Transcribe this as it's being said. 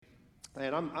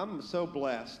And I'm so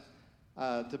blessed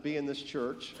to be in this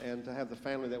church and to have the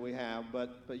family that we have.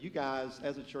 But you guys,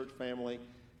 as a church family,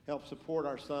 help support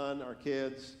our son, our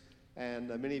kids, and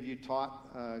many of you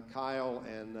taught Kyle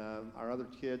and our other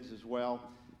kids as well,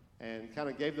 and kind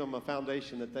of gave them a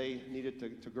foundation that they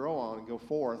needed to grow on and go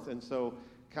forth. And so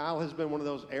Kyle has been one of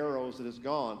those arrows that has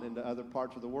gone into other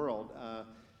parts of the world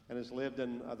and has lived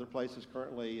in other places.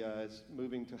 Currently is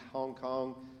moving to Hong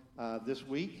Kong this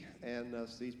week, and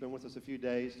so he's been with us a few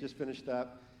days, just finished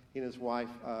up. He and his wife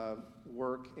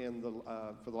work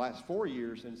for the last 4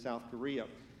 years in South Korea.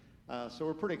 So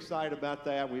we're pretty excited about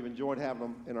that. We've enjoyed having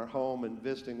them in our home and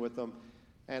visiting with them.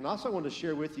 And also wanted to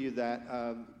share with you that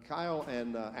Kyle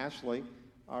and Ashley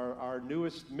are our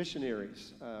newest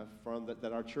missionaries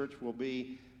that our church will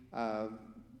be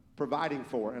providing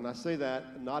for. And I say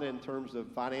that not in terms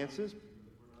of finances,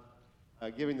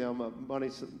 giving them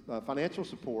financial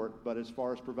support, but as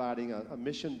far as providing a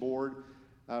mission board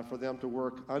for them to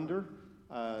work under.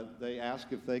 They asked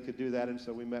if they could do that, and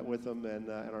so we met with them, and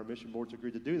our mission boards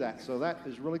agreed to do that. So that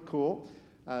is really cool.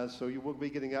 So you will be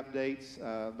getting updates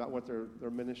about what their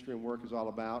ministry and work is all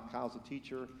about. Kyle's a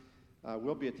teacher.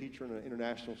 Will be a teacher in an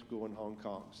international school in Hong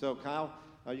Kong. So Kyle,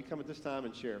 you come at this time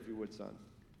and share, if you would, son.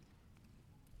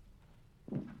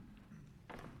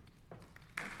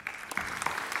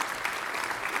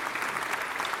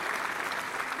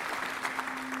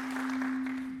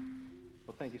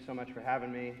 Thank you so much for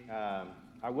having me.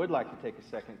 I would like to take a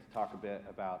second to talk a bit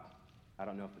about, I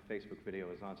don't know if the Facebook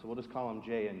video is on, so we'll just call them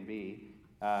J and B.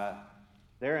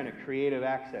 They're in a creative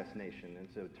access nation.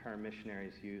 It's a term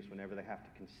missionaries use whenever they have to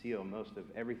conceal most of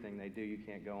everything they do. You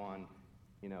can't go on,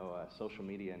 social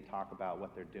media and talk about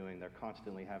what they're doing. They're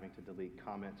constantly having to delete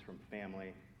comments from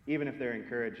family, even if they're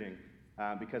encouraging,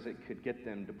 because it could get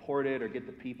them deported or get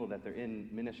the people that they're in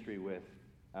ministry with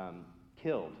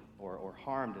killed or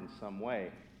harmed in some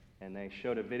way. And they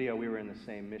showed a video. We were in the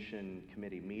same mission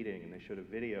committee meeting, and they showed a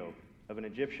video of an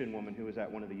Egyptian woman who was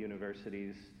at one of the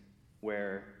universities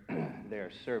where they're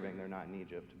serving. They're not in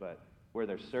Egypt, but where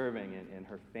they're serving, and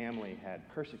her family had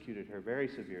persecuted her very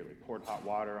severely, poured hot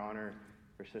water on her.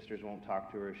 Her sisters won't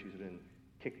talk to her. She's been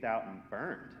kicked out and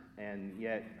burned. And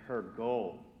yet her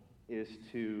goal is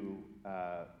to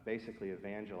basically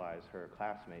evangelize her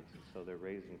classmates. And so they're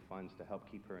raising funds to help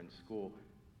keep her in school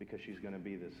because she's going to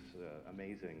be this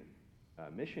amazing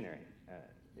missionary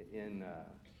in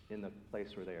the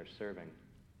place where they are serving.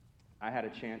 I had a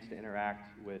chance to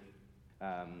interact with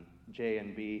J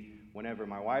and B whenever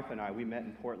my wife and we met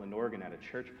in Portland, Oregon at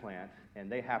a church plant,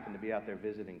 and they happened to be out there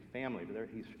visiting family. But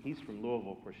he's from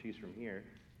Louisville, of course, she's from here.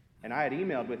 And I had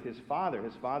emailed with his father.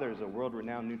 His father is a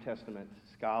world-renowned New Testament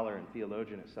scholar and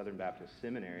theologian at Southern Baptist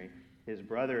Seminary. His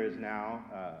brother is now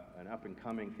an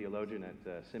up-and-coming theologian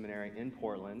at seminary in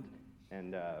Portland,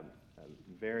 and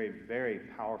very, very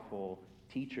powerful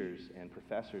teachers and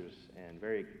professors, and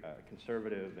very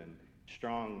conservative and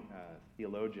strong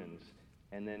theologians.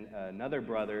 And then another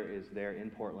brother is there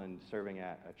in Portland serving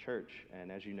at a church.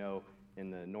 And as you know, in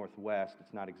the Northwest,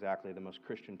 it's not exactly the most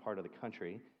Christian part of the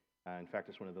country. In fact,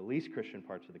 it's one of the least Christian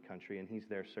parts of the country, and he's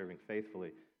there serving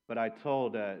faithfully. But I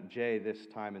told Jay this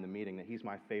time in the meeting that he's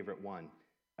my favorite one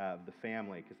of the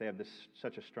family, because they have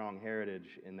such a strong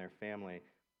heritage in their family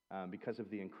because of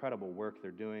the incredible work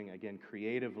they're doing, again,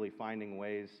 creatively finding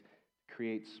ways to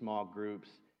create small groups,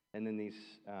 and then these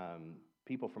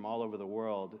people from all over the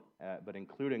world, but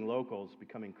including locals,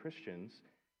 becoming Christians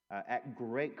at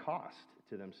great cost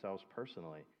to themselves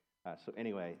personally. So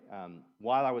anyway,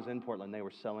 while I was in Portland, they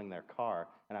were selling their car,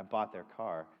 and I bought their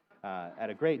car at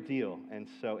a great deal. And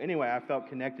so anyway, I felt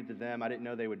connected to them. I didn't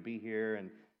know they would be here, and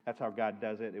that's how God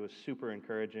does it. It was super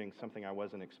encouraging, something I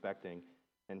wasn't expecting.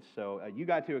 And so you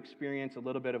got to experience a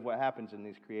little bit of what happens in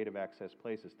these creative access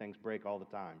places. Things break all the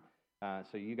time.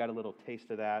 So you got a little taste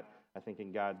of that. I think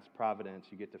in God's providence,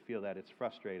 you get to feel that. It's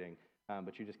frustrating,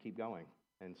 but you just keep going.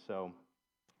 And so,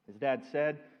 as Dad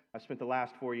said, I've spent the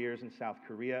last 4 years in South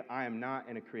Korea. I am not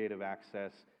in a creative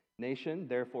access nation.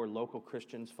 Therefore, local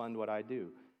Christians fund what I do.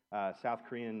 South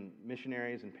Korean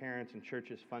missionaries and parents and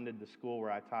churches funded the school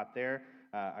where I taught there.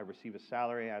 I receive a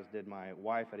salary, as did my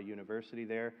wife, at a university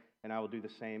there, and I will do the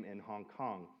same in Hong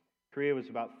Kong. Korea was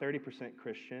about 30%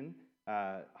 Christian.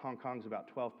 Hong Kong's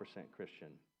about 12% Christian.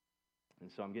 And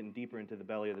so I'm getting deeper into the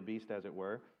belly of the beast, as it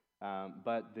were.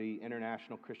 But the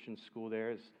International Christian School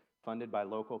there is funded by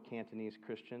local Cantonese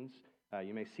Christians.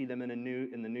 You may see them in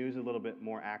the news a little bit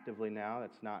more actively now.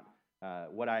 That's not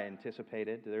what I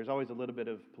anticipated. There's always a little bit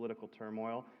of political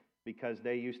turmoil because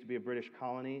they used to be a British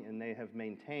colony, and they have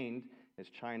maintained, as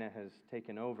China has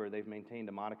taken over, they've maintained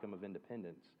a modicum of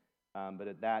independence.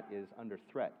 but that is under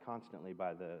threat constantly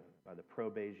by the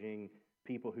pro-Beijing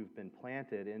people who've been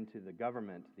planted into the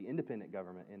government, the independent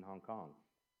government in Hong Kong.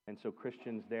 And so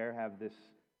Christians there have this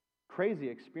crazy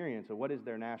experience of what is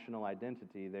their national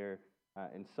identity. They're,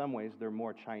 in some ways, they're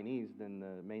more Chinese than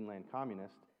the mainland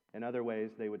communists. In other ways,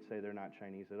 they would say they're not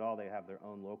Chinese at all. They have their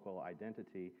own local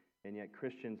identity. And yet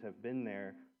Christians have been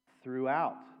there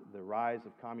throughout the rise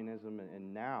of communism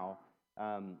and now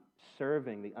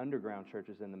serving the underground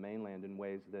churches in the mainland in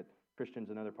ways that Christians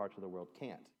in other parts of the world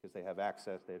can't, because they have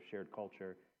access, they have shared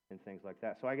culture, and things like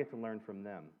that. So I get to learn from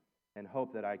them and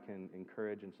hope that I can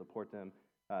encourage and support them.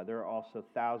 There are also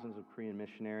thousands of Korean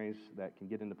missionaries that can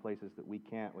get into places that we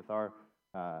can't with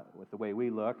the way we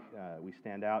look. We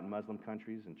stand out in Muslim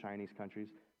countries and Chinese countries,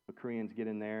 but Koreans get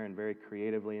in there and very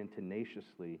creatively and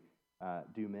tenaciously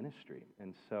do ministry.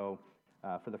 And so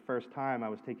for the first time, I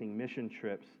was taking mission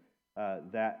trips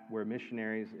that were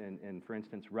missionaries in, for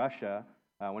instance, Russia,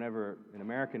 whenever an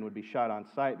American would be shot on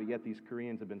sight, but yet these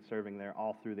Koreans have been serving there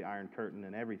all through the Iron Curtain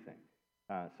and everything.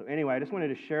 So anyway, I just wanted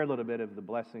to share a little bit of the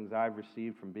blessings I've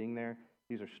received from being there.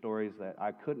 These are stories that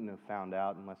I couldn't have found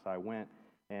out unless I went,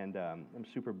 and I'm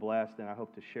super blessed, and I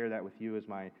hope to share that with you as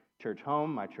my church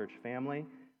home, my church family.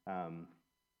 I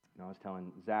was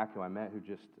telling Zach, who I met, who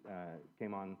just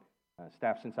came on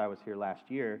staff since I was here last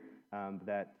year,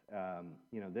 that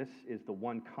this is the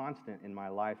one constant in my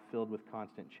life filled with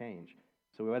constant change.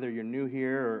 So whether you're new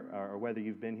here or whether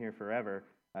you've been here forever,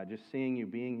 just seeing you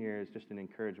being here is just an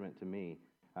encouragement to me.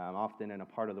 I'm often in a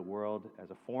part of the world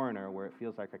as a foreigner where it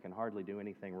feels like I can hardly do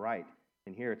anything right.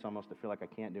 And here it's almost I feel like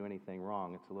I can't do anything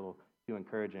wrong. It's a little too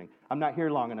encouraging. I'm not here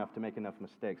long enough to make enough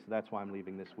mistakes, so that's why I'm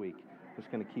leaving this week.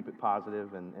 Just going to keep it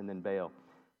positive and then bail.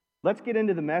 Let's get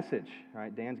into the message. All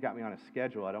right, Dan's got me on a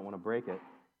schedule. I don't want to break it.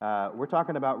 We're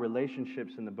talking about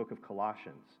relationships in the book of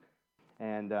Colossians.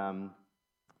 And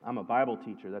I'm a Bible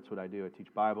teacher. That's what I do. I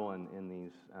teach Bible in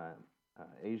these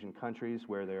Asian countries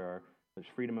where there's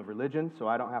freedom of religion, so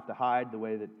I don't have to hide the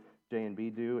way that J and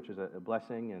B do, which is a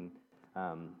blessing, and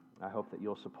I hope that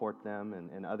you'll support them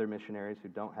and other missionaries who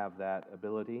don't have that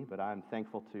ability, but I'm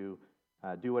thankful to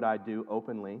do what I do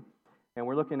openly. And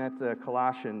we're looking at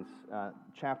Colossians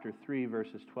chapter 3,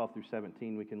 verses 12 through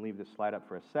 17. We can leave this slide up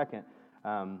for a second.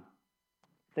 The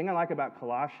thing I like about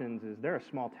Colossians is they're a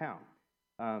small town.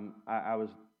 I was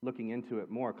looking into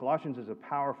it more. Colossians is a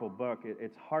powerful book.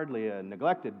 It's hardly a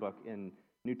neglected book in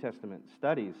New Testament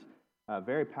studies.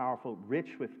 Very powerful, rich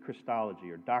with Christology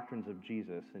or doctrines of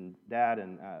Jesus. And Dad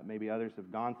and maybe others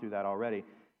have gone through that already.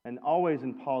 And always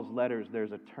in Paul's letters,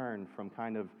 there's a turn from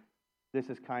this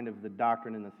is kind of the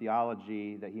doctrine and the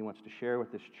theology that he wants to share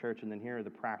with this church, and then here are the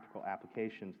practical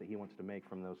applications that he wants to make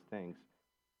from those things.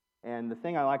 And the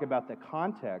thing I like about the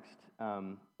context,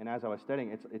 and as I was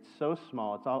studying, it's so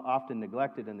small, it's often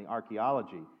neglected in the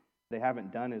archaeology. They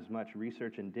haven't done as much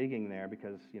research and digging there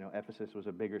because, Ephesus was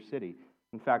a bigger city.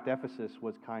 In fact, Ephesus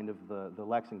was kind of the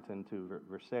Lexington to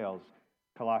Versailles.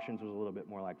 Colossians was a little bit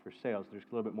more like Versailles. There's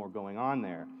a little bit more going on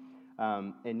there.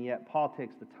 And yet Paul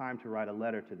takes the time to write a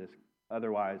letter to this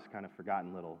otherwise kind of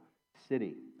forgotten little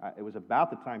city. It was about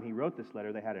the time he wrote this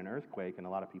letter, they had an earthquake, and a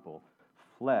lot of people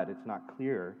fled. It's not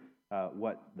clear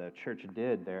what the church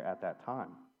did there at that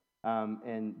time.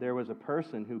 And there was a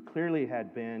person who clearly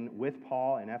had been with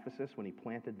Paul in Ephesus when he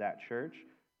planted that church.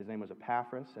 His name was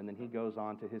Epaphras, and then he goes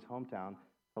on to his hometown,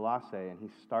 Colossae, and he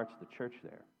starts the church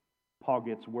there. Paul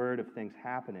gets word of things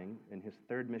happening in his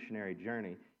third missionary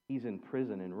journey. He's in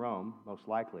prison in Rome, most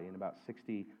likely. In about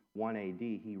 61 AD,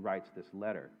 he writes this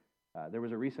letter. There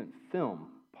was a recent film,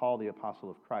 Paul the Apostle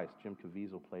of Christ. Jim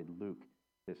Caviezel played Luke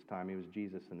this time. He was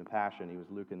Jesus in the Passion. He was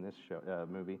Luke in this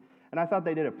movie. And I thought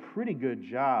they did a pretty good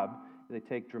job. They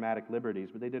take dramatic liberties,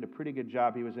 but they did a pretty good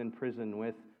job. He was in prison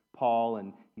with Paul,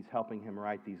 and he's helping him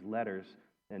write these letters.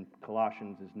 And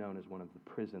Colossians is known as one of the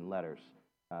prison letters.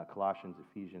 Colossians,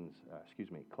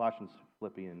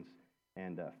 Philippians,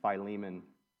 and Philemon,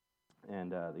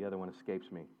 and the other one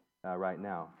escapes me right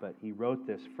now. But he wrote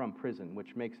this from prison,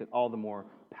 which makes it all the more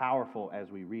powerful as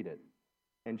we read it.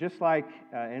 And just like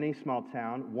any small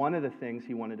town, one of the things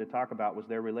he wanted to talk about was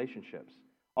their relationships.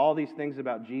 All these things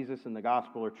about Jesus and the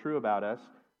gospel are true about us,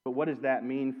 but what does that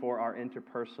mean for our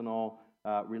interpersonal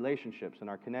relationships and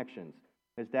our connections?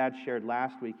 As Dad shared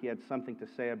last week, he had something to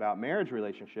say about marriage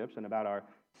relationships and about our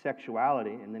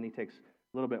sexuality, and then he takes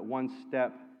a little bit one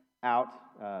step out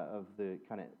of the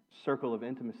kind of circle of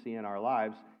intimacy in our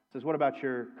lives. He says, what about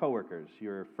your coworkers,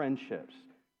 your friendships,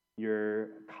 your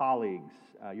colleagues,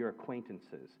 your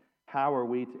acquaintances? How are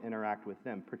we to interact with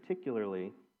them,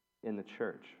 particularly in the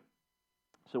church?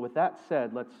 So with that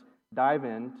said, let's dive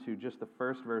into just the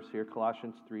first verse here,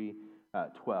 Colossians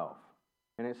 3:12.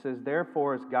 And it says,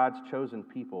 therefore, as God's chosen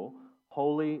people,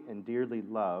 holy and dearly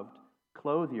loved,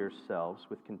 clothe yourselves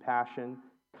with compassion,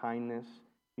 kindness,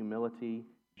 humility,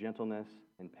 gentleness,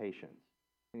 and patience.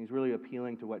 And he's really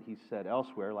appealing to what he's said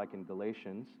elsewhere, like in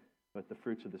Galatians, with the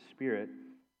fruits of the Spirit.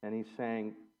 And he's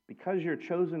saying, because you're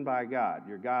chosen by God,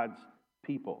 you're God's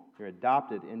people, you're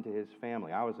adopted into his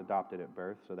family. I was adopted at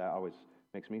birth, so that always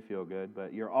makes me feel good.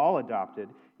 But you're all adopted,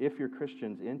 if you're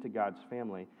Christians, into God's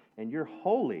family. And you're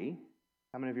holy.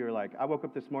 How many of you are like, I woke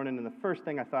up this morning and the first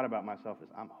thing I thought about myself is,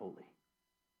 I'm holy.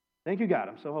 Thank you, God,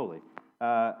 I'm so holy.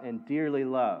 And dearly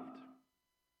loved.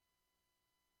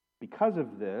 Because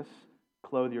of this,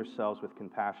 clothe yourselves with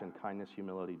compassion, kindness,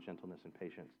 humility, gentleness, and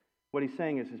patience. What he's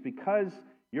saying is because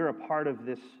you're a part of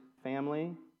this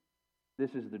family,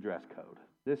 this is the dress code.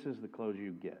 This is the clothes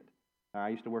you get. I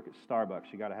used to work at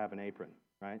Starbucks. You got to have an apron,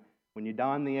 right? When you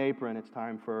don the apron, it's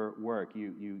time for work.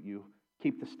 You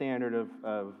keep the standard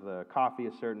of the coffee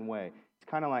a certain way.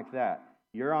 It's kind of like that.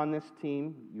 You're on this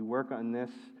team. You work on this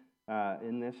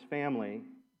in this family.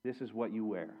 This is what you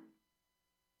wear.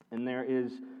 And there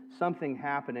is something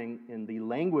happening in the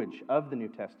language of the New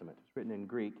Testament. It's written in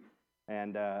Greek.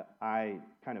 And I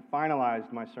kind of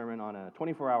finalized my sermon on a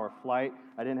 24-hour flight.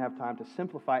 I didn't have time to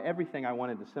simplify everything I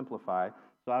wanted to simplify.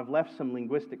 So I've left some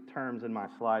linguistic terms in my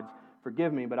slides.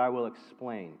 Forgive me, but I will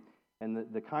explain. And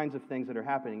the kinds of things that are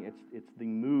happening, it's the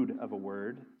mood of a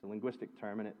word. It's a linguistic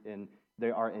term, and they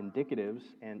are indicatives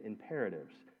and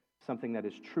imperatives. Something that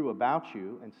is true about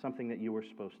you and something that you were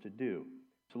supposed to do.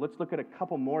 So let's look at a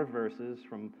couple more verses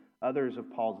from others of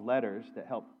Paul's letters that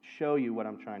help show you what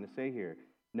I'm trying to say here.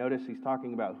 Notice he's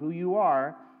talking about who you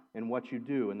are and what you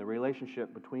do and the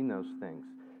relationship between those things.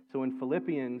 So in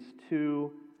Philippians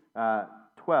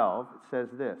 2:12, it says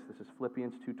this. This is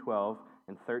Philippians 2:12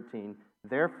 and 13.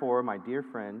 Therefore, my dear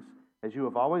friends, as you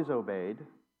have always obeyed,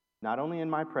 not only in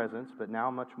my presence, but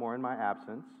now much more in my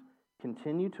absence,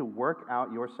 continue to work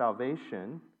out your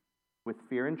salvation with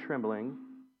fear and trembling.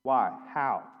 Why?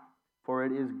 How? For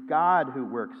it is God who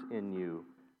works in you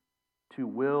to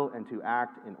will and to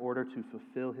act in order to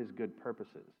fulfill his good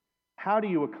purposes. How do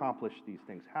you accomplish these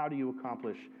things? How do you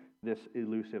accomplish this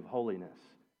elusive holiness?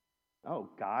 Oh,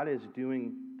 God is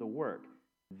doing the work.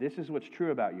 This is what's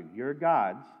true about you. You're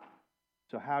God's,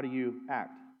 so how do you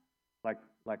act?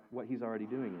 Like what he's already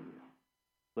doing in you.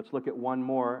 Let's look at one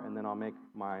more, and then I'll make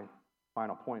my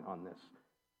final point on this.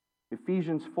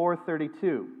 Ephesians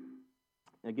 4:32.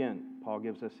 Again, Paul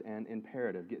gives us an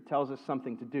imperative. It tells us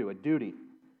something to do, a duty.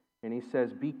 And he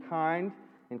says, be kind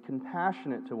and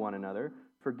compassionate to one another,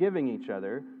 forgiving each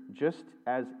other, just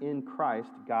as in Christ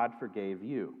God forgave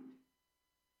you.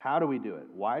 How do we do it?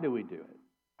 Why do we do it?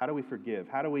 How do we forgive?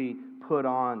 How do we put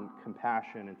on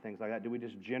compassion and things like that? Do we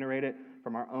just generate it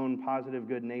from our own positive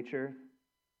good nature?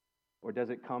 Or does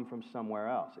it come from somewhere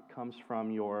else? It comes from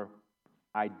your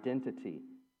identity.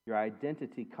 Your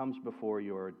identity comes before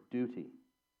your duty.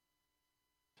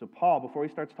 So Paul, before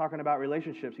he starts talking about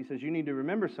relationships, he says you need to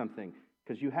remember something,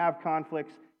 because you have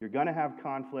conflicts, you're going to have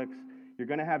conflicts, you're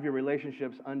going to have your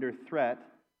relationships under threat,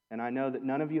 and I know that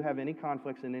none of you have any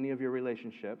conflicts in any of your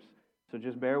relationships, so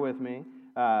just bear with me.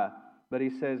 But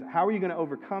he says, how are you going to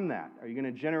overcome that? Are you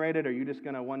going to generate it? Or are you just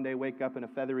going to one day wake up in a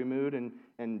feathery mood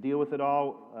and deal with it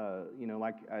all?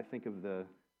 Like I think of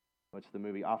what's the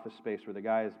movie Office Space, where the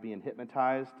guy is being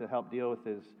hypnotized to help deal with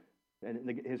his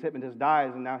hypnotist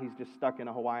dies, and now he's just stuck in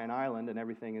a Hawaiian island and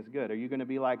everything is good. Are you going to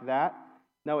be like that?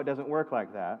 No, it doesn't work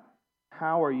like that.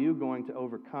 How are you going to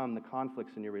overcome the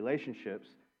conflicts in your relationships?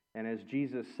 And as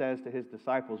Jesus says to his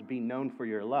disciples, be known for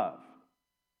your love.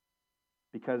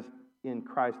 Because in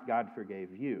Christ, God forgave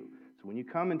you. So when you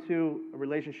come into a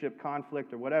relationship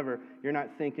conflict or whatever, you're not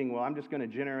thinking, well, I'm just going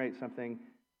to generate something.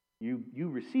 You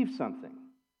receive something.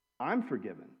 I'm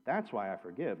forgiven. That's why I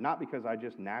forgive. Not because I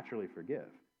just naturally forgive.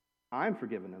 I'm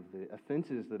forgiven of the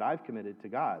offenses that I've committed to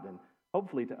God and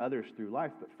hopefully to others through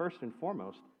life, but first and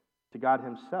foremost, to God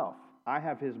himself. I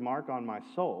have his mark on my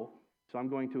soul, so I'm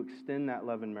going to extend that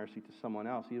love and mercy to someone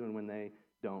else, even when they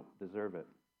don't deserve it.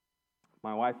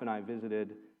 My wife and I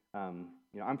visited,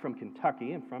 I'm from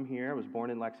Kentucky. I'm from here. I was born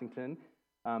in Lexington.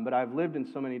 But I've lived in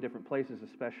so many different places,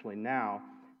 especially now,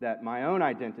 that my own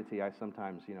identity, I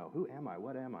sometimes, who am I?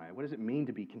 What am I? What does it mean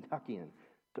to be Kentuckian?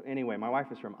 So anyway, my wife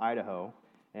is from Idaho,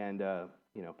 and,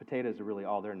 potatoes are really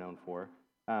all they're known for.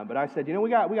 But I said, we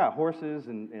got horses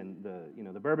and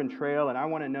the Bourbon Trail, and I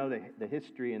want to know the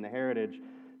history and the heritage.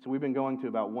 So we've been going to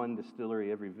about one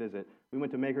distillery every visit. We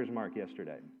went to Maker's Mark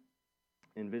yesterday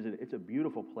and visited. It's a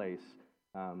beautiful place.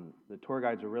 The tour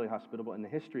guides are really hospitable, and the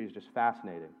history is just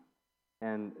fascinating.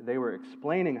 And they were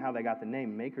explaining how they got the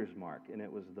name Maker's Mark, and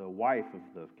it was the wife of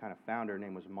the kind of founder. Her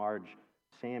name was Marge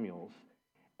Samuel's,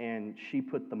 and she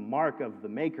put the mark of the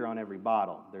maker on every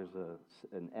bottle. There's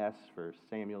an S for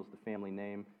Samuel's, the family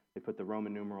name. They put the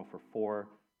Roman numeral for 4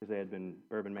 because they had been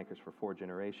bourbon makers for 4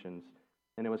 generations.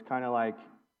 And it was kind of like,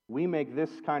 we make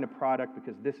this kind of product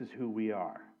because this is who we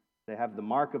are. They have the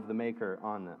mark of the maker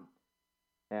on them.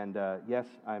 And yes,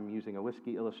 I'm using a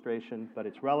whiskey illustration, but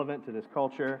it's relevant to this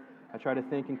culture. I try to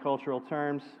think in cultural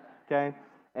terms, okay?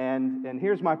 And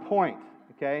here's my point,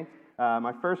 okay?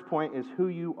 My first point is who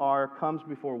you are comes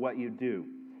before what you do.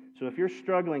 So if you're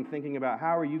struggling thinking about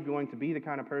how are you going to be the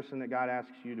kind of person that God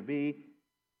asks you to be,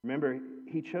 remember,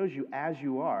 He chose you as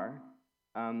you are,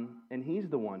 and He's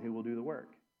the one who will do the work.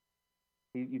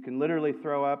 You can literally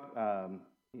throw up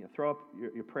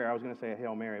your prayer. I was going to say a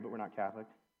Hail Mary, but we're not Catholic.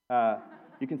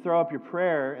 You can throw up your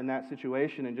prayer in that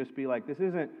situation and just be like, this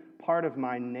isn't part of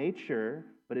my nature,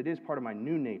 but it is part of my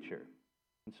new nature.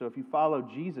 And so if you follow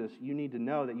Jesus, you need to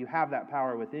know that you have that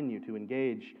power within you to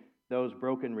engage those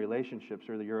broken relationships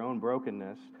or your own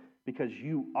brokenness because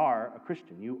you are a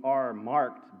Christian. You are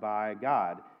marked by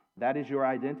God. That is your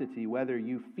identity, whether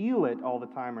you feel it all the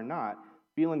time or not.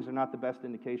 Feelings are not the best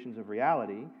indications of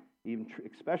reality, even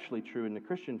especially true in the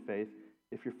Christian faith.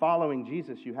 If you're following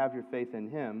Jesus, you have your faith in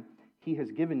Him. He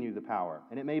has given you the power.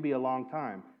 And it may be a long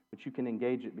time, but you can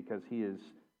engage it because He has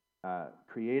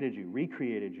created you,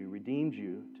 recreated you, redeemed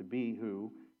you to be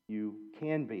who you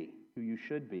can be, who you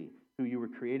should be, who you were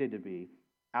created to be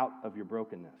out of your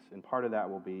brokenness. And part of that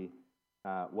will be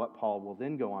what Paul will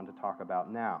then go on to talk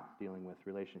about now, dealing with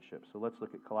relationships. So let's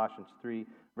look at Colossians 3,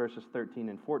 verses 13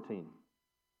 and 14.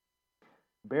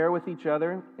 Bear with each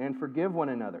other and forgive one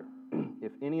another.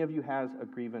 If any of you has a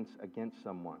grievance against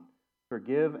someone,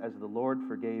 forgive as the Lord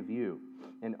forgave you.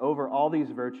 And over all these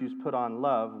virtues put on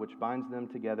love, which binds them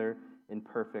together in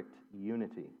perfect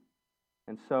unity.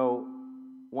 And so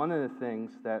one of the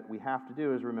things that we have to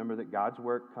do is remember that God's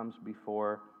work comes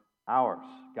before ours.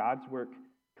 God's work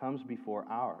comes before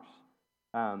ours.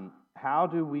 How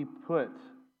do we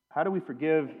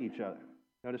forgive each other?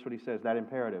 Notice what he says, that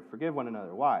imperative. Forgive one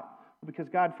another. Why? Because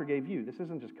God forgave you. This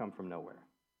doesn't just come from nowhere.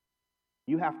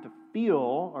 You have to feel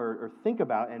or think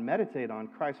about and meditate on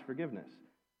Christ's forgiveness.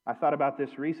 I thought about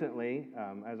this recently.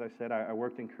 As I said, I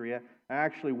worked in Korea. I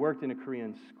actually worked in a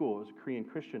Korean school. It was a Korean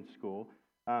Christian school.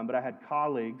 But I had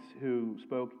colleagues who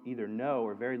spoke either no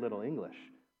or very little English.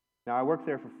 Now, I worked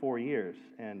there for 4 years,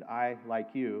 and I, like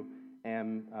you,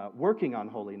 am working on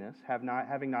holiness, having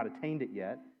not attained it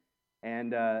yet.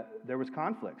 And there was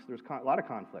conflicts. There was a lot of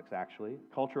conflicts, actually.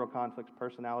 Cultural conflicts,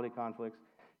 personality conflicts.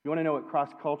 If you want to know what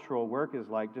cross-cultural work is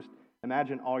like, just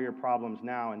imagine all your problems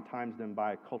now and times them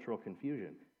by cultural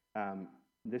confusion.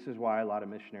 This is why a lot of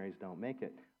missionaries don't make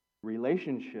it.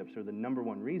 Relationships are the number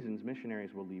one reasons missionaries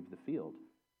will leave the field.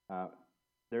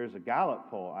 There's a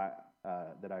Gallup poll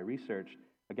that I researched,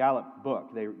 a Gallup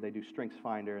book. They do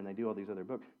StrengthsFinder and they do all these other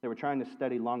books. They were trying to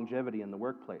study longevity in the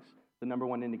workplace. The number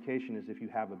one indication is if you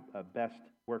have a best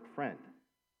work friend.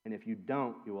 And if you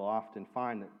don't, you will often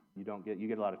find that you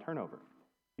get a lot of turnover.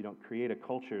 You don't create a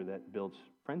culture that builds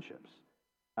friendships.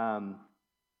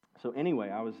 So anyway,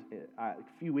 a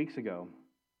few weeks ago,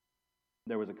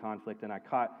 there was a conflict, and I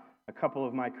caught a couple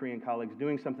of my Korean colleagues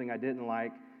doing something I didn't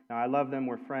like. Now, I love them,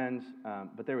 we're friends,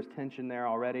 but there was tension there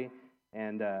already,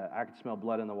 and I could smell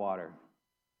blood in the water.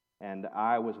 And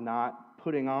I was not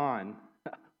putting on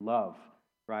love,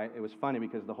 right? It was funny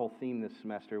because the whole theme this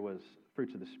semester was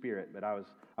fruits of the Spirit, but I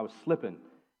was slipping.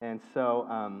 And so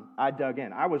I dug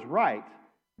in. I was right,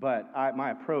 but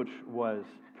my approach was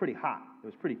pretty hot. It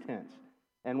was pretty tense.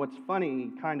 And what's funny,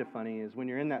 kind of funny, is when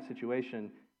you're in that situation,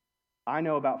 I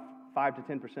know about 5 to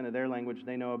 10% of their language.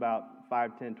 They know about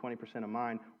 5, 10, 20% of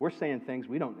mine. We're saying things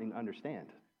we don't even understand.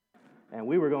 And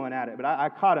we were going at it. But I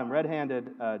caught him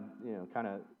red-handed, kind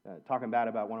of talking bad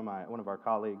about one of our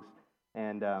colleagues.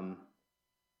 And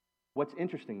what's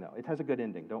interesting, though, it has a good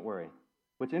ending. Don't worry.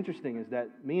 What's interesting is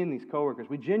that me and these coworkers,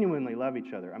 we genuinely love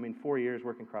each other. I mean, 4 years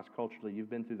working cross-culturally,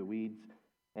 you've been through the weeds.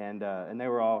 And they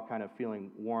were all kind of feeling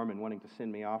warm and wanting to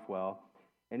send me off well.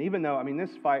 And even though,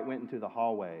 this fight went into the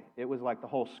hallway. It was like the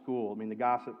whole school. The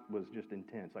gossip was just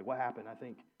intense. Like, what happened? I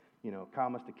think, Kyle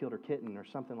must have killed her kitten or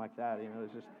something like that.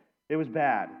 It was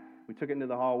bad. We took it into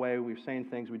the hallway. We were saying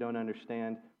things we don't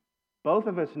understand. Both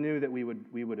of us knew that we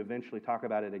would eventually talk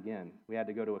about it again. We had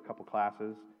to go to a couple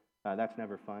classes. That's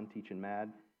never fun, teaching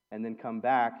mad. And then come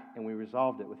back, and we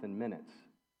resolved it within minutes.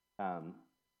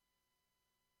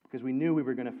 Because we knew we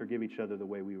were going to forgive each other the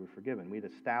way we were forgiven. We'd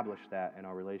established that in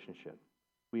our relationship.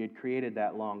 We had created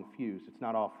that long fuse. It's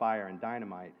not all fire and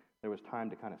dynamite. There was time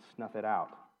to kind of snuff it out.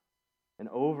 And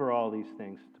over all these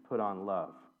things, to put on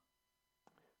love.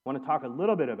 I want to talk a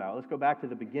little bit about, let's go back to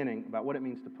the beginning, about what it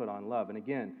means to put on love. And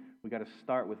again, we got to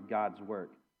start with God's work.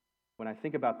 When I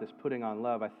think about this putting on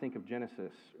love, I think of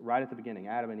Genesis, right at the beginning,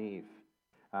 Adam and Eve.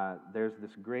 There's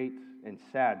this great and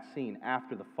sad scene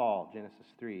after the fall, Genesis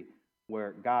 3,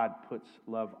 where God puts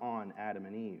love on Adam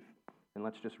and Eve. And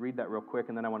let's just read that real quick,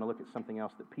 and then I want to look at something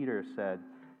else that Peter said.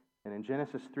 And in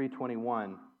Genesis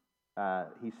 3:21,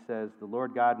 he says, "The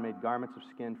Lord God made garments of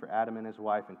skin for Adam and his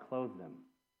wife and clothed them."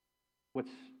 What's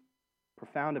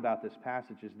profound about this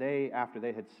passage is they, after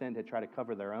they had sinned, had tried to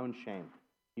cover their own shame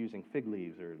using fig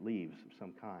leaves or leaves of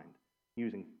some kind,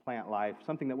 using plant life,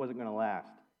 something that wasn't going to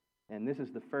last. And this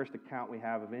is the first account we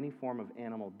have of any form of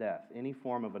animal death, any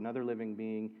form of another living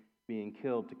being being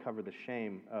killed to cover the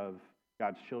shame of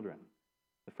God's children.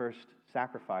 The first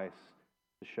sacrifice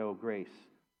to show grace.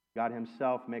 God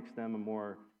himself makes them a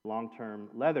more long-term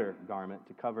leather garment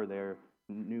to cover their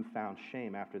newfound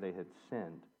shame after they had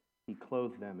sinned. He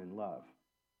clothed them in love.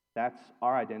 That's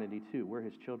our identity too. We're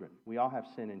his children. We all have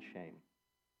sin and shame.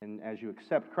 And as you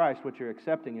accept Christ, what you're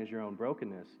accepting is your own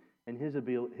brokenness and his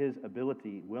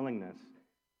ability, willingness,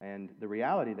 and the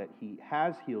reality that he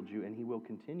has healed you and he will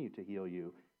continue to heal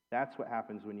you. That's what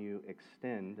happens when you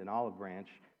extend an olive branch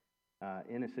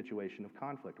in a situation of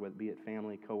conflict, whether it be it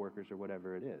family, coworkers, or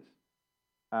whatever it is.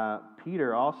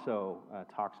 Peter also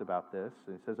talks about this.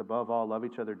 He says, above all, love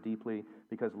each other deeply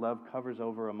because love covers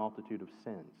over a multitude of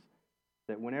sins.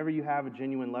 That whenever you have a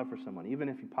genuine love for someone, even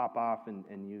if you pop off and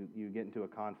you get into a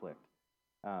conflict,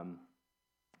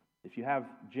 if you have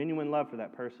genuine love for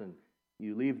that person,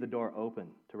 you leave the door open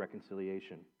to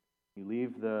reconciliation. You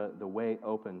leave the way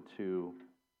open to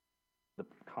the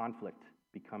conflict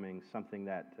becoming something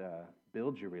that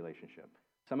builds your relationship.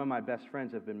 Some of my best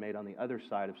friends have been made on the other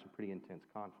side of some pretty intense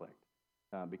conflict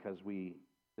because we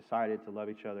decided to love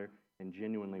each other and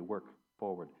genuinely work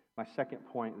forward. My second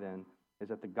point then is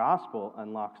that the gospel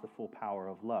unlocks the full power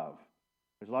of love.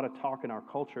 There's a lot of talk in our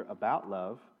culture about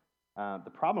love.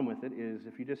 The problem with it is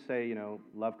if you just say,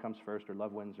 love comes first or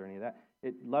love wins or any of that,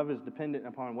 love is dependent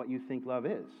upon what you think love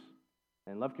is.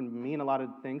 And love can mean a lot of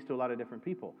things to a lot of different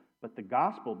people. But the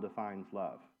gospel defines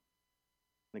love.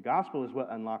 The gospel is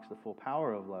what unlocks the full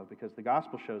power of love because the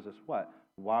gospel shows us what?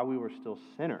 While we were still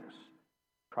sinners,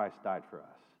 Christ died for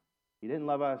us. He didn't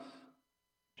love us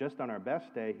just on our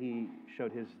best day. He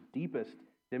showed his deepest,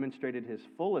 demonstrated his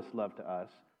fullest love to us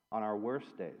on our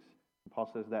worst days. And Paul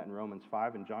says that in Romans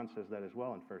 5, and John says that as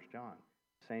well in 1 John.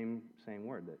 Same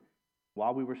word, that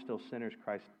while we were still sinners,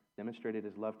 Christ demonstrated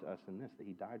his love to us in this, that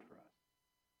he died for us.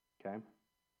 Okay?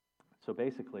 So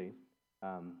basically,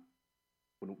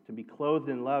 to be clothed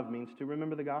in love means to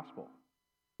remember the gospel.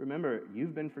 Remember,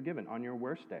 you've been forgiven on your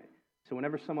worst day. So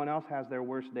whenever someone else has their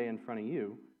worst day in front of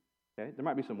you, okay, there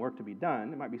might be some work to be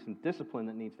done. There might be some discipline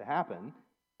that needs to happen.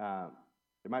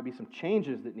 There might be some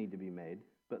changes that need to be made.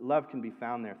 But love can be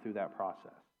found there through that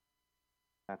process.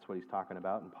 That's what he's talking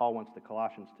about. And Paul wants the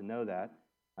Colossians to know that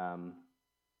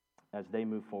as they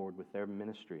move forward with their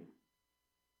ministry.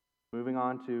 Moving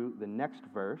on to the next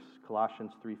verse,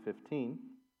 Colossians 3:15.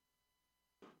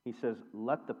 He says,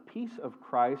 let the peace of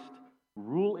Christ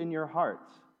rule in your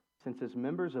hearts, since as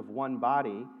members of one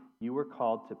body, you were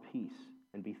called to peace,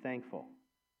 and be thankful.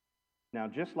 Now,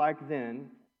 just like now,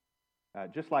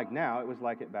 it was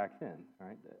like it back then. All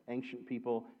right? The ancient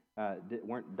people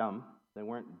weren't dumb. They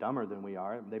weren't dumber than we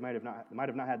are. They might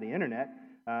have not had the internet,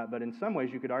 but in some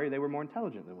ways you could argue they were more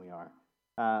intelligent than we are.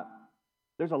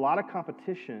 There's a lot of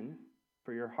competition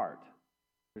for your heart.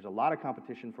 There's a lot of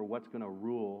competition for what's going to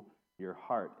rule your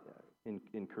heart.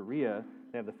 In Korea,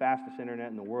 they have the fastest internet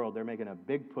in the world. They're making a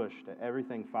big push to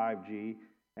everything 5G,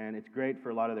 and it's great for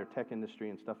a lot of their tech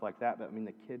industry and stuff like that, but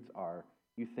the kids are,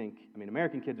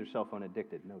 American kids are cell phone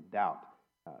addicted, no doubt.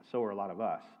 So are a lot of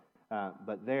us.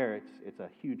 But there, it's a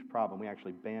huge problem. We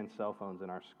actually banned cell phones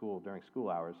in our school during school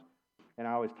hours. And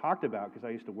I always talked about, because I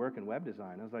used to work in web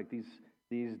design, I was like, these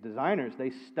designers,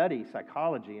 they study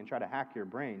psychology and try to hack your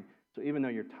brain. So even though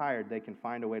you're tired, they can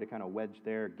find a way to kind of wedge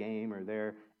their game or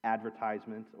their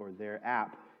advertisement or their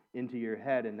app into your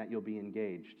head and that you'll be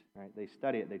engaged. Right? They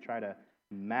study it. They try to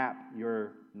map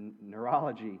your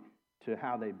neurology to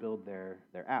how they build their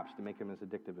apps to make them as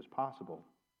addictive as possible.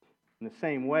 In the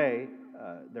same way,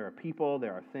 there are people,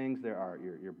 there are things, there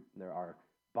are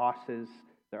bosses,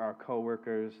 there are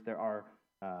coworkers, there are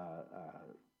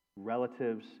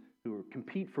relatives who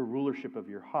compete for rulership of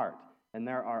your heart. And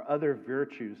there are other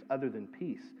virtues other than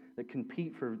peace that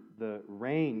compete for the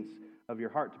reins of your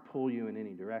heart to pull you in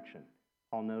any direction.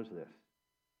 Paul knows this.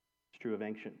 It's true of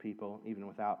ancient people, even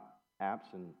without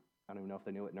apps, and I don't even know if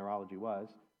they knew what neurology was.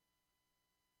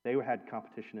 They had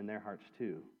competition in their hearts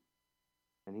too.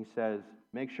 And he says,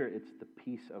 make sure it's the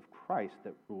peace of Christ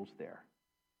that rules there.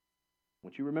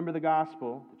 Once you remember the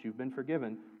gospel, that you've been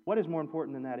forgiven, what is more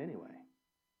important than that anyway?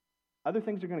 Other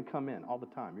things are going to come in all the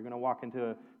time. You're going to walk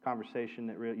into a conversation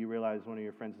that you realize one of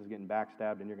your friends is getting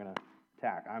backstabbed, and you're going to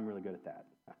attack. I'm really good at that,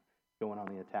 going on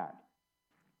the attack.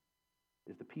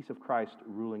 Is the peace of Christ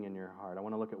ruling in your heart? I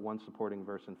want to look at one supporting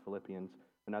verse in Philippians,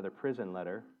 another prison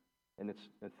letter. And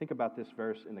think about this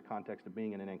verse in the context of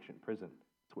being in an ancient prison.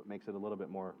 It's what makes it a little bit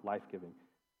more life-giving.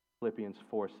 Philippians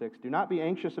 4:6. Do not be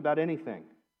anxious about anything,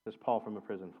 says Paul from a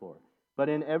prison floor. But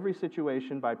in every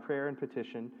situation, by prayer and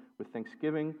petition, with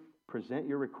thanksgiving, present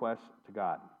your requests to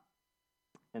God.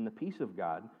 And the peace of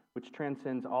God, which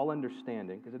transcends all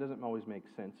understanding, because it doesn't always make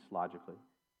sense logically,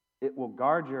 it will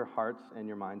guard your hearts and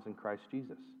your minds in Christ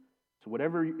Jesus. So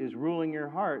whatever is ruling your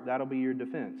heart, that'll be your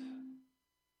defense.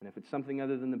 And if it's something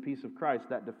other than the peace of Christ,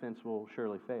 that defense will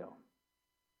surely fail.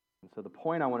 And so the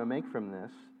point I want to make from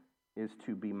this is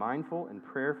to be mindful and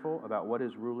prayerful about what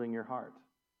is ruling your heart.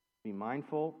 Be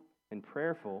mindful and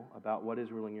prayerful about what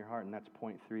is ruling your heart. And that's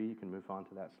point 3. You can move on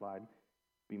to that slide.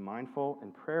 Be mindful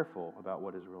and prayerful about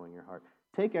what is ruling your heart.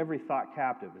 Take every thought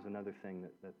captive is another thing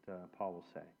that Paul will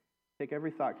say. Take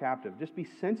every thought captive. Just be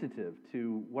sensitive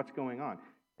to what's going on.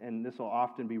 And this will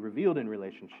often be revealed in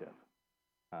relationship.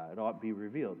 It'll be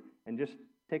revealed. And just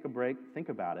take a break, think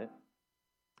about it,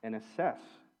 and assess.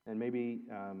 And maybe,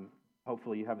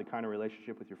 hopefully, you have the kind of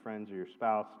relationship with your friends or your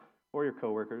spouse or your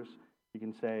coworkers. You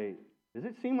can say, does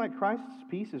it seem like Christ's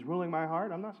peace is ruling my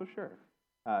heart? I'm not so sure.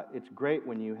 It's great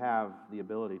when you have the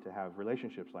ability to have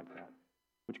relationships like that,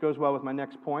 which goes well with my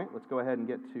next point. Let's go ahead and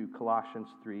get to Colossians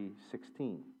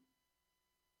 3:16.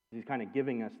 He's kind of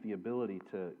giving us the ability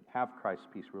to have Christ's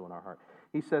peace rule in our heart.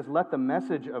 He says, let the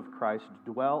message of Christ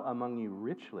dwell among you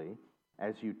richly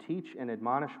as you teach and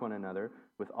admonish one another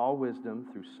with all wisdom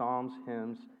through psalms,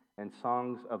 hymns, and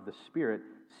songs of the Spirit,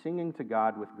 singing to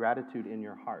God with gratitude in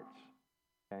your hearts.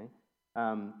 Okay?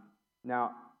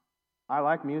 Now, I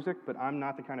like music, but I'm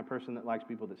not the kind of person that likes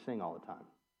people that sing all the time.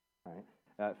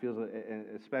 Right? It feels,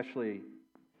 especially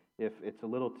if it's a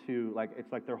little too, like,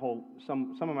 it's like their whole,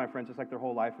 some of my friends, it's like their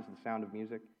whole life is the sound of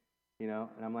music,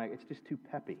 and I'm like, it's just too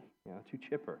peppy, too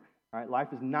chipper, all right? Life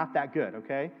is not that good,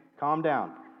 okay? Calm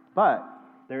down. But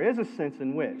there is a sense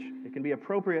in which it can be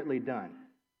appropriately done,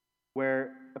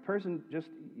 where a person just,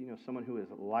 someone who is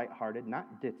lighthearted,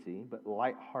 not ditzy, but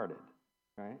lighthearted,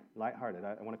 right? Lighthearted,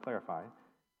 I want to clarify,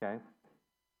 okay?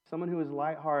 Someone who is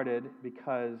lighthearted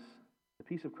because the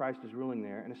peace of Christ is ruling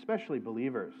there, and especially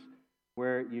believers,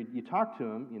 where you talk to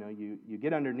them, you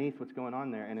get underneath what's going on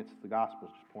there, and it's the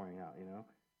gospel's just pouring out,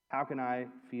 How can I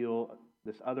feel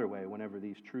this other way whenever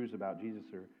these truths about Jesus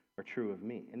are true of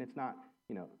me? And it's not,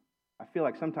 I feel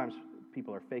like sometimes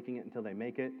people are faking it until they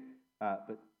make it,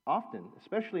 but often,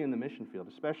 especially in the mission field,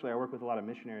 I work with a lot of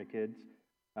missionary kids,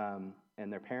 and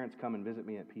their parents come and visit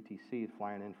me at PTC,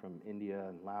 flying in from India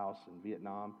and Laos and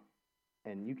Vietnam,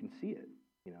 and you can see it,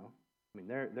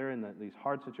 they're in these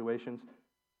hard situations,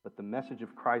 but the message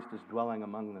of Christ is dwelling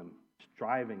among them, it's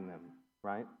driving them,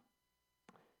 right?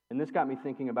 And this got me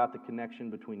thinking about the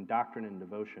connection between doctrine and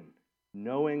devotion,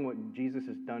 knowing what Jesus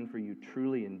has done for you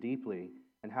truly and deeply,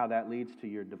 and how that leads to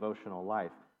your devotional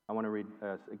life. I want to read,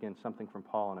 again, something from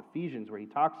Paul in Ephesians, where he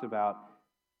talks about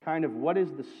kind of what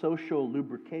is the social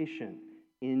lubrication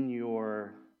in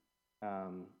your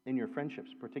friendships,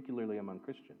 particularly among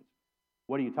Christians.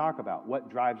 What do you talk about?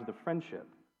 What drives the friendship?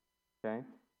 Okay?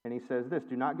 And he says this,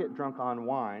 do not get drunk on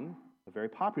wine, a very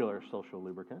popular social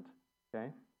lubricant,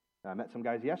 okay? I met some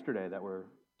guys yesterday that were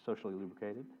socially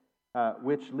lubricated,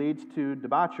 which leads to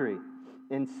debauchery.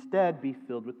 Instead, be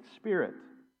filled with the Spirit,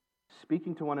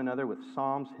 speaking to one another with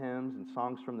psalms, hymns, and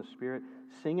songs from the Spirit.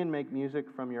 Sing and make music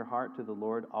from your heart to the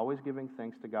Lord, always giving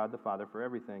thanks to God the Father for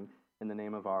everything in the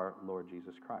name of our Lord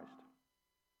Jesus Christ.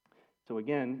 So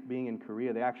again, being in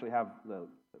Korea, they actually have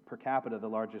per capita the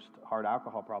largest hard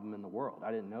alcohol problem in the world.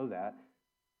 I didn't know that.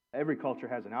 Every culture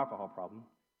has an alcohol problem.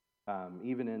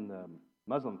 Even in the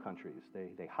Muslim countries,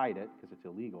 they hide it because it's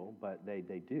illegal, but they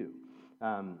do.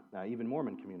 Even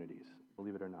Mormon communities,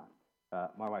 believe it or not.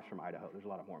 My wife's from Idaho. There's a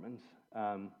lot of Mormons.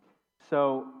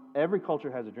 So every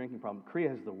culture has a drinking problem. Korea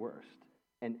has the worst.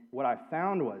 And what I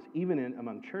found was, even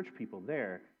among church people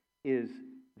there, is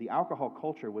the alcohol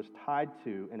culture was tied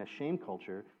to, and a shame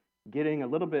culture, getting a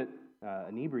little bit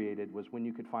inebriated was when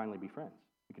you could finally be friends.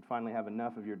 You could finally have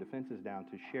enough of your defenses down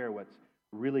to share what's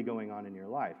really going on in your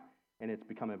life. And it's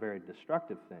become a very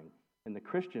destructive thing. And the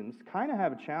Christians kind of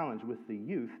have a challenge with the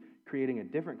youth creating a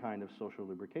different kind of social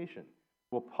lubrication.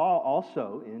 Well, Paul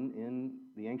also, in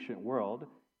the ancient world,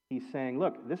 he's saying,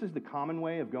 look, this is the common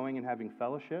way of going and having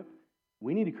fellowship.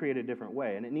 We need to create a different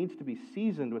way, and it needs to be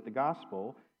seasoned with the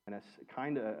gospel and a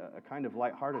kind of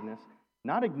lightheartedness,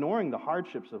 not ignoring the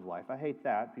hardships of life. I hate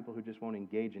that, people who just won't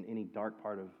engage in any dark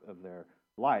part of their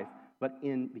life, but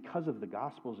because of the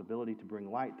gospel's ability to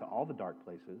bring light to all the dark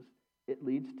places, it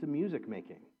leads to music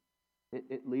making.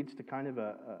 It leads to kind of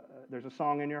there's a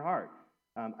song in your heart.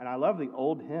 And I love the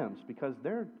old hymns because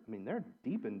they're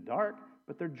deep and dark,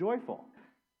 but they're joyful,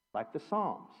 like the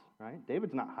Psalms, right?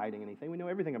 David's not hiding anything. We know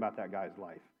everything about that guy's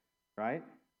life, right?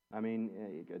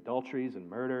 Adulteries and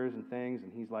murders and things,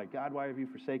 and he's like, God, why have you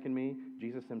forsaken me?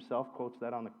 Jesus himself quotes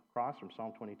that on the cross from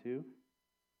Psalm 22.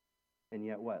 And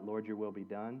yet what? Lord, your will be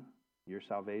done. Your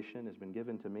salvation has been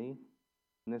given to me.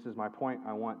 And this is my point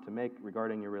I want to make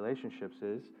regarding your relationships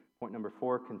is, point number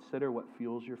 4, consider what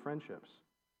fuels your friendships.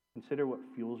 Consider what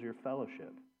fuels your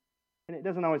fellowship. And it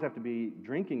doesn't always have to be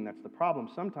drinking that's the problem.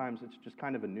 Sometimes it's just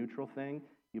kind of a neutral thing.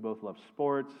 You both love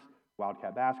sports,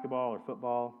 Wildcat basketball or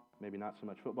football, maybe not so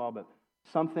much football, but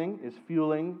something is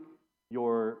fueling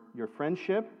your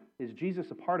friendship. Is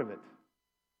Jesus a part of it?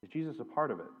 Is Jesus a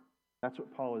part of it? That's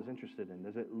what Paul is interested in.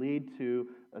 Does it lead to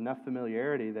enough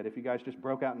familiarity that if you guys just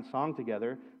broke out in song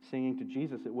together, singing to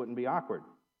Jesus, it wouldn't be awkward?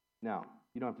 Now,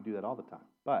 you don't have to do that all the time,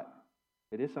 but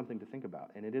it is something to think about,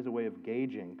 and it is a way of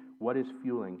gauging what is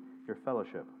fueling your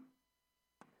fellowship.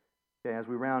 Okay, as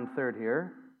we round third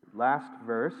here, last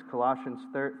verse, Colossians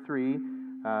 3,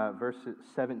 verse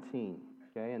 17.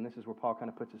 Okay, and this is where Paul kind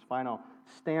of puts his final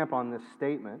stamp on this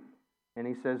statement. And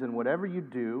he says, and whatever you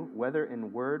do, whether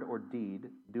in word or deed,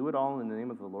 do it all in the name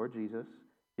of the Lord Jesus,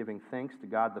 giving thanks to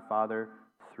God the Father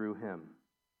through him.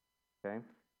 Okay? And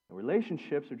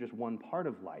relationships are just one part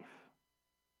of life.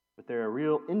 But they're a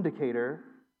real indicator.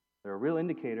 They're a real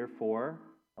indicator for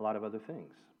a lot of other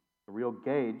things. A real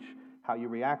gauge how you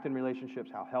react in relationships,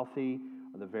 how healthy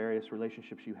the various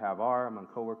relationships you have are among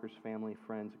coworkers, family,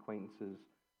 friends, acquaintances,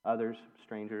 others,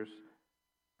 strangers.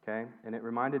 Okay? And it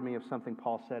reminded me of something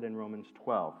Paul said in Romans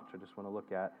 12, which I just want to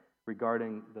look at,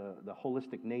 regarding the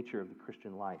holistic nature of the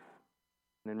Christian life.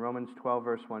 And in Romans 12,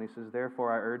 verse 1, he says,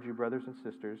 therefore I urge you, brothers and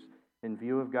sisters, in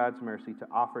view of God's mercy, to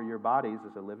offer your bodies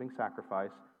as a living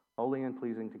sacrifice, holy and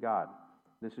pleasing to God.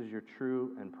 This is your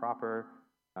true and proper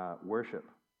worship.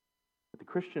 But the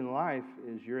Christian life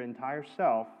is your entire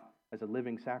self as a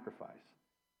living sacrifice.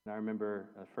 And I remember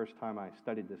the first time I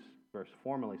studied this verse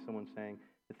formally, someone saying,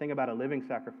 the thing about a living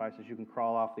sacrifice is you can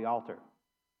crawl off the altar.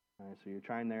 Right, so you're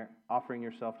trying there, offering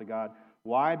yourself to God.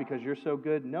 Why? Because you're so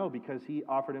good? No, because he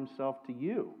offered himself to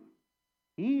you.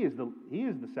 He is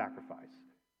the sacrifice,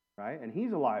 right? And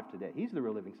he's alive today. He's the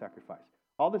real living sacrifice.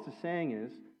 All this is saying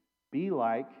is, be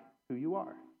like who you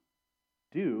are.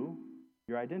 Do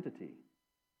your identity.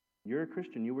 You're a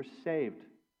Christian. You were saved.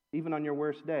 Even on your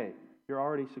worst day, you're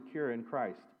already secure in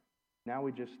Christ. Now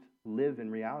we just live in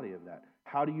reality of that.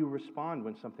 How do you respond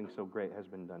when something so great has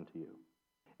been done to you?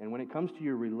 And when it comes to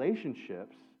your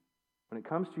relationships,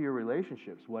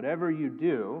 whatever you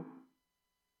do,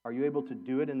 are you able to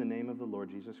do it in the name of the Lord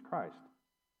Jesus Christ?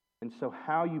 And so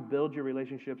how you build your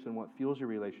relationships and what fuels your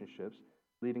relationships,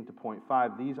 leading to point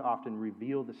 5, these often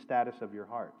reveal the status of your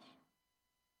hearts.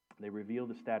 They reveal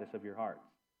the status of your hearts.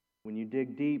 When you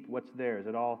dig deep, what's there? Is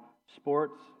it all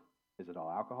sports? Is it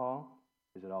all alcohol?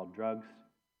 Is it all drugs?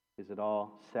 Is it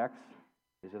all sex?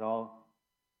 Is it all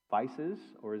vices?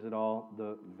 Or is it all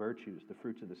the virtues, the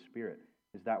fruits of the Spirit?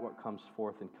 Is that what comes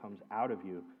forth and comes out of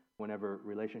you whenever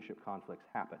relationship conflicts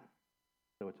happen?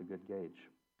 So it's a good gauge.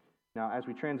 Now, as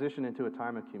we transition into a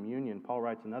time of communion, Paul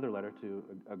writes another letter to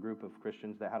a group of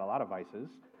Christians that had a lot of vices,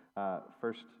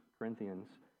 1 Corinthians.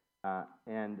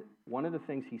 And one of the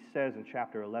things he says in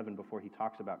chapter 11 before he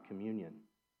talks about communion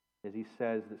is he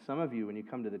says that some of you, when you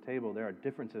come to the table, there are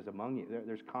differences among you.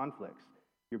 There's conflicts.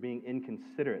 You're being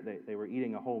inconsiderate. They were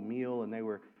eating a whole meal, and they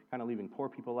were kind of leaving poor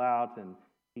people out. And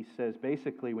he says,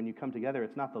 basically, when you come together,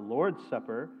 it's not the Lord's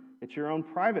Supper. It's your own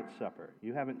private supper.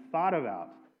 You haven't thought about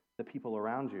the people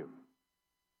around you.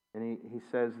 And he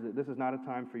says that this is not a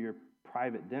time for your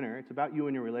private dinner. It's about you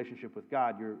and your relationship with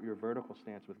God, your vertical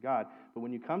stance with God. But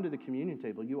when you come to the communion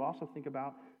table, you also think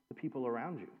about the people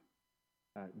around you.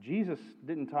 Jesus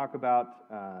didn't talk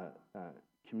about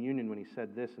communion when he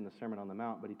said this in the Sermon on the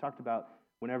Mount, but he talked about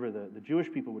whenever the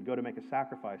Jewish people would go to make a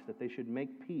sacrifice, that they should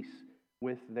make peace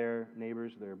with their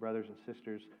neighbors, their brothers and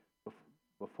sisters,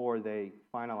 before they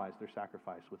finalize their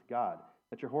sacrifice with God.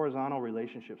 That your horizontal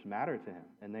relationships matter to him,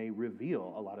 and they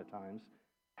reveal a lot of times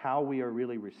how we are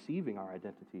really receiving our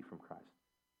identity from Christ.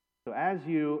 So as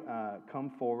you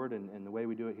come forward, and the way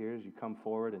we do it here is you come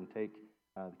forward and take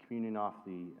the communion off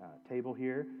the table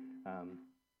here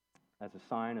as a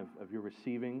sign of your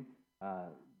receiving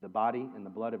the body and the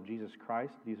blood of Jesus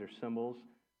Christ. These are symbols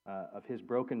of his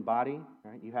broken body.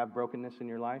 Right? You have brokenness in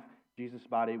your life. Jesus'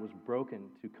 body was broken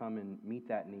to come and meet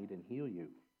that need and heal you.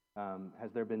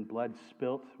 Has there been blood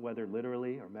spilt, whether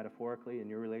literally or metaphorically, in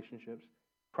your relationships?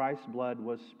 Christ's blood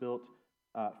was spilt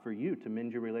for you to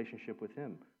mend your relationship with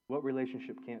him. What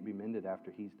relationship can't be mended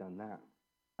after he's done that?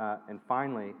 And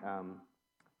finally,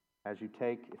 as you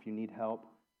take, if you need help,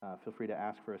 feel free to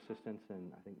ask for assistance.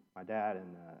 And I think my dad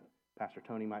and Pastor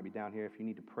Tony might be down here. If you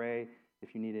need to pray,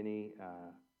 if you need any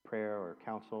prayer or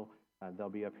counsel, they'll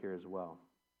be up here as well.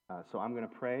 So I'm going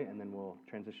to pray, and then we'll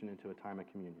transition into a time of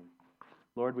communion.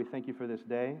 Lord, we thank you for this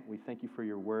day. We thank you for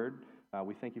your word.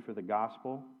 We thank you for the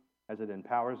gospel as it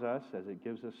empowers us, as it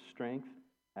gives us strength,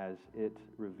 as it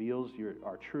reveals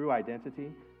our true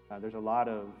identity. There's a lot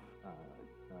of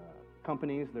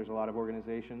companies, there's a lot of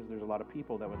organizations, there's a lot of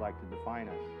people that would like to define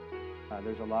us.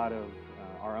 There's a lot of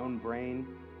our own brain,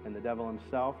 and the devil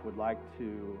himself would like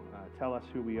to tell us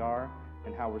who we are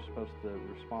and how we're supposed to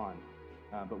respond.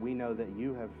 But we know that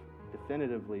you have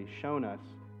definitively shown us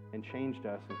and changed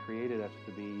us and created us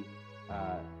to be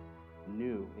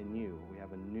new in you. We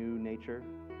have a new nature,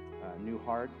 a new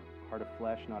heart of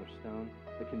flesh, not of stone,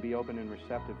 that can be open and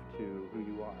receptive to who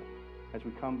you are. As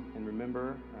we come and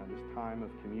remember this time of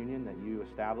communion that you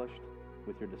established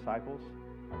with your disciples,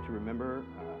 to remember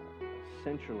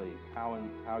essentially how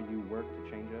you work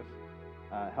to change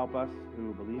us, help us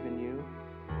who believe in you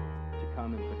to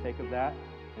come and partake of that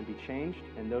and be changed,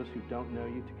 and those who don't know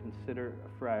you to consider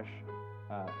afresh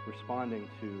responding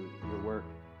to your work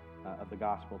of the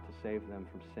gospel to save them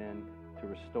from sin, to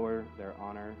restore their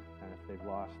honor if they've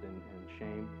lost in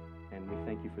shame. And we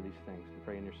thank you for these things. We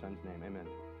pray in your Son's name. Amen.